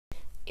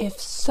If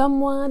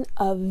someone,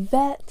 a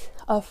vet,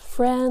 a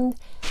friend,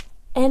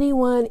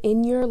 anyone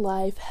in your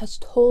life has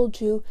told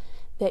you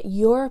that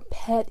your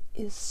pet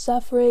is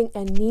suffering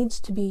and needs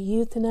to be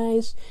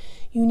euthanized,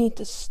 you need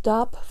to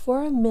stop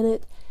for a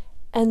minute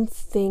and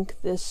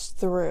think this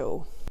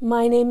through.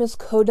 My name is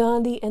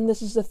Kodandi, and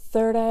this is the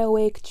Third Eye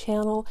Awake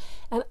channel,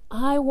 and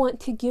I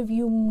want to give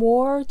you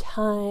more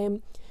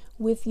time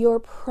with your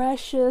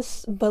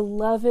precious,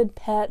 beloved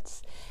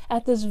pets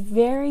at this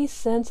very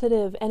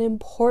sensitive and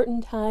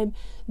important time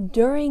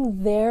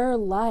during their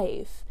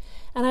life.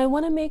 And I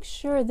want to make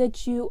sure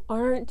that you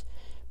aren't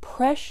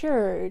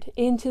pressured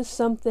into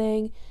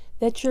something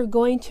that you're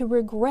going to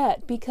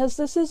regret, because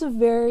this is a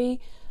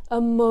very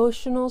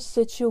emotional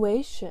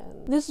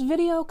situation. This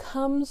video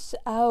comes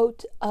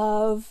out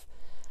of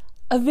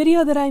a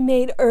video that I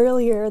made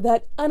earlier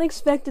that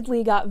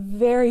unexpectedly got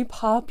very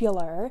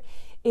popular.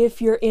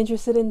 If you're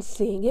interested in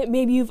seeing it,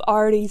 maybe you've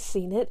already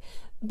seen it,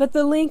 but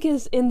the link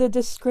is in the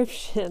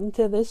description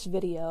to this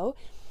video.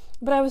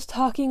 But I was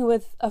talking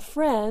with a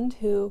friend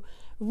who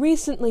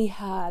recently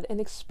had an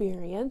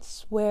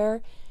experience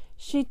where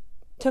she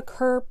took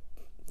her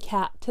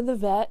cat to the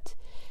vet,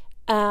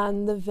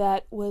 and the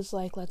vet was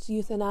like, let's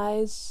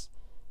euthanize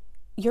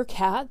your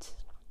cat.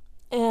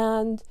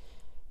 And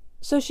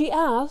so she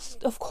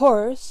asked, of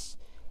course,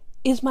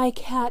 is my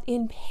cat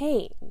in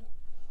pain?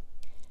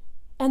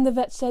 And the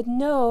vet said,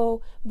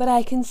 no, but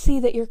I can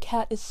see that your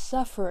cat is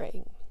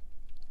suffering.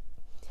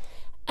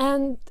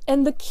 And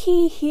the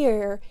key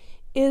here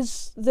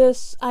is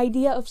this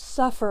idea of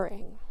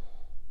suffering,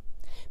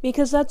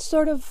 because that's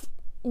sort of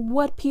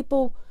what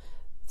people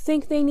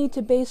think they need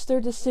to base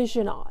their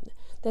decision on,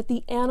 that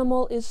the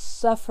animal is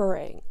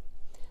suffering,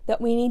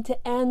 that we need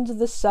to end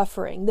the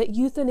suffering, that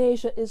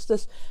euthanasia is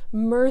this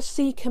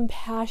mercy,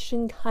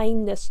 compassion,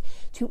 kindness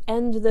to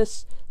end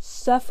this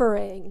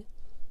suffering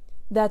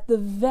that the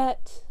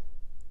vet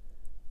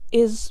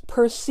is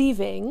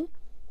perceiving,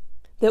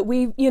 that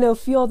we,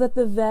 feel that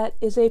the vet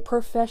is a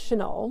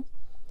professional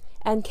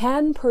and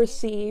can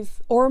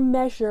perceive or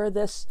measure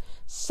this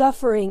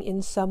suffering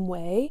in some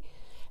way,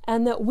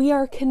 and that we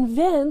are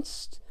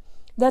convinced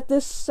that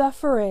this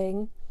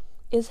suffering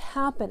is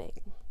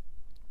happening.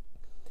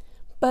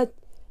 But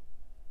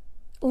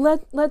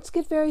let's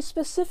get very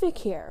specific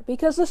here,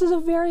 because this is a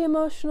very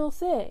emotional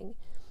thing.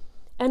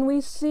 And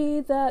we see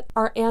that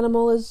our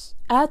animal is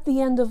at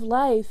the end of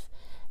life,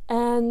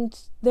 and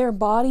their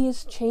body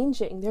is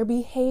changing, their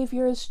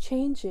behavior is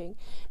changing.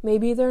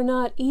 Maybe they're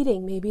not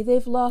eating, maybe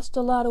they've lost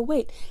a lot of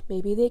weight,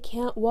 maybe they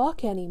can't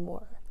walk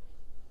anymore.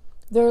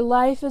 Their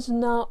life is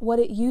not what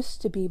it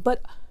used to be,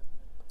 but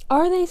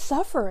are they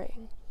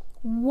suffering?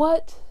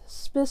 What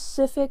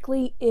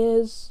specifically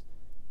is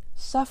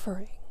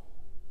suffering?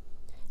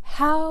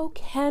 How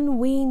can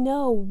we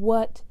know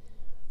what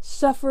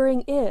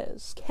suffering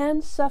is?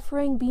 Can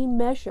suffering be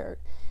measured?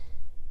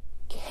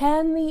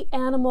 Can the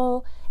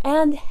animal,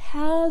 and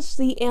has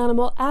the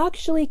animal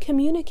actually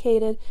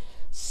communicated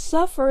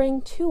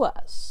suffering to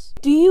us?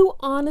 Do you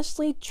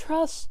honestly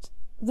trust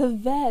the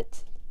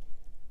vet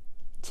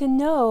to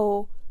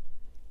know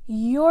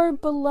your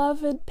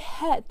beloved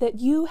pet that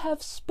you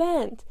have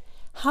spent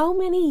how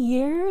many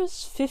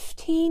years,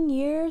 15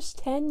 years,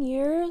 10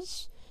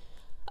 years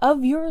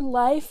of your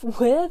life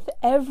with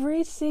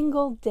every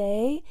single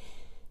day?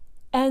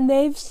 And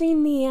they've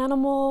seen the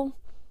animal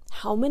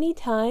how many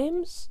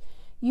times?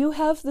 You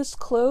have this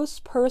close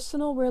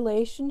personal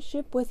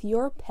relationship with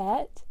your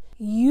pet.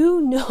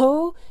 You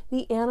know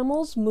the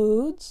animal's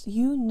moods.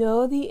 You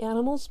know the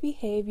animal's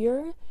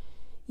behavior.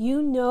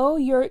 You know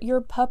your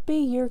puppy,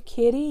 your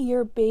kitty,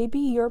 your baby,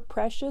 your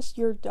precious,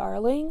 your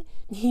darling.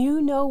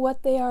 You know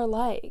what they are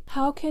like.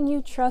 How can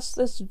you trust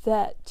this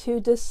vet to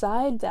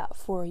decide that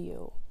for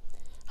you?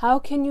 How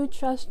can you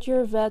trust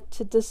your vet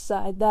to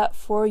decide that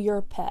for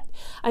your pet?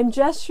 I'm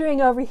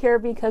gesturing over here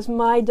because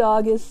my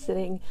dog is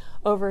sitting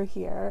over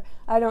here.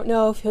 I don't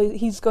know if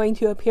he's going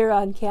to appear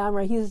on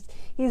camera. He's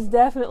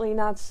definitely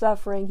not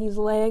suffering. He's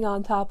laying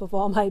on top of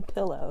all my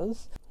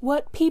pillows.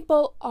 What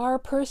people are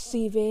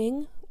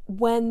perceiving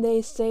when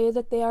they say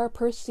that they are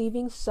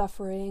perceiving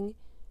suffering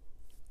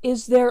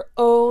is their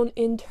own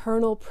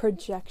internal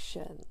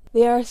projection.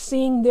 They are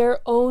seeing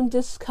their own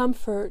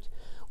discomfort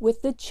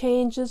with the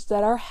changes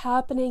that are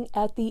happening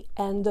at the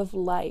end of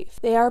life.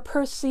 They are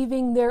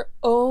perceiving their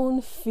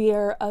own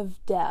fear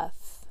of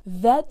death.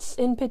 Vets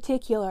in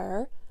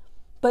particular,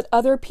 but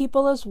other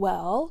people as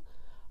well,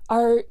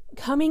 are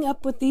coming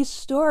up with these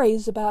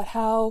stories about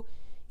how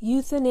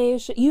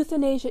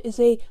euthanasia is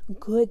a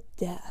good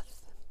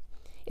death.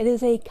 It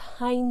is a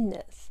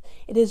kindness.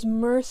 It is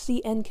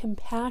mercy and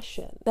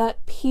compassion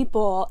that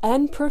people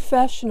and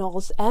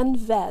professionals and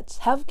vets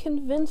have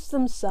convinced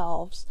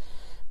themselves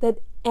that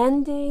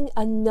ending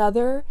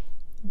another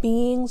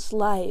being's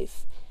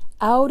life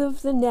out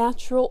of the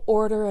natural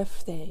order of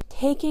things,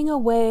 taking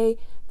away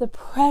the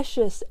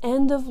precious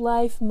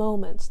end-of-life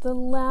moments, the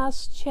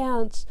last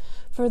chance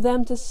for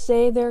them to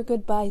say their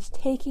goodbyes,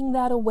 taking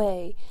that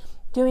away,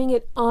 doing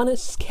it on a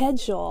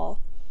schedule,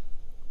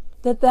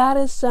 that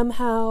is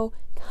somehow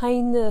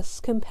kindness,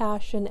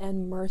 compassion,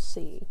 and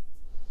mercy.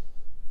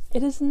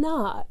 It is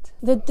not.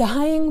 The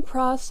dying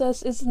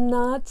process is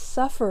not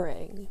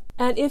suffering.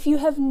 And if you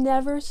have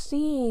never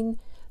seen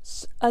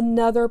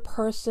another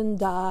person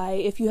die,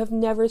 if you have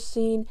never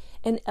seen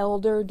an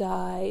elder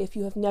die, if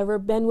you have never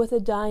been with a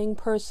dying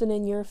person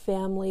in your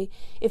family,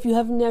 if you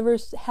have never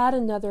had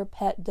another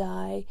pet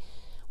die,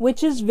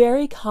 which is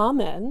very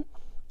common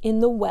in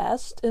the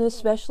West, and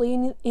especially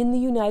in the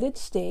United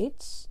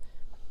States,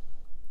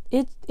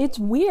 it's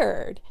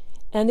weird,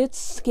 and it's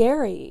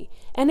scary,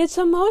 and it's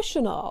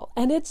emotional,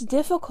 and it's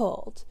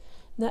difficult.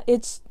 Now,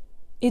 it's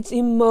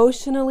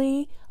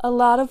emotionally a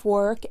lot of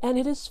work, and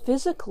it is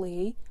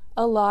physically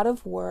a lot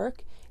of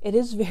work. It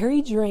is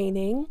very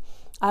draining.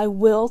 I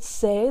will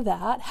say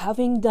that,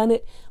 having done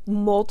it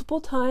multiple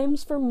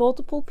times for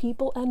multiple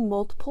people and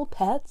multiple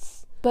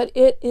pets, but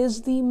it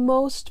is the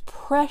most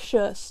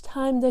precious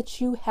time that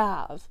you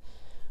have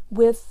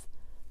with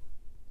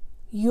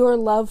your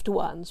loved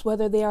ones,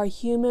 whether they are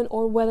human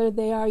or whether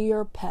they are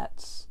your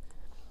pets,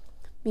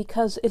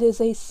 because it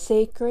is a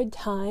sacred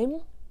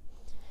time,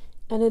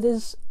 and it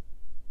is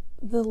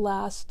the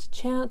last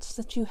chance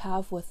that you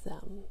have with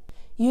them.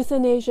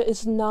 Euthanasia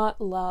is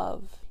not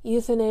love.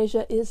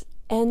 Euthanasia is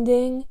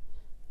ending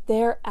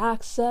their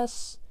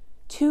access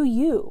to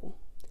you,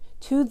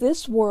 to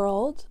this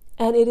world,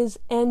 and it is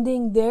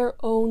ending their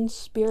own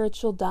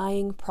spiritual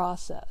dying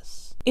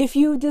process. If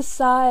you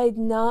decide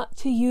not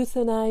to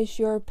euthanize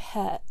your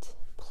pet,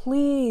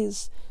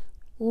 please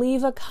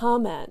leave a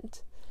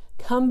comment.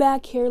 Come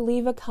back here,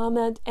 leave a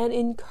comment, and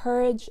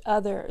encourage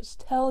others.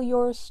 Tell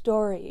your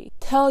story.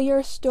 Tell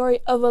your story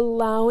of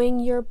allowing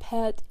your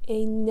pet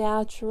a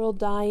natural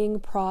dying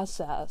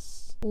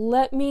process.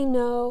 Let me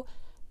know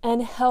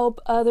and help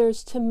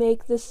others to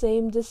make the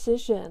same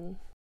decision.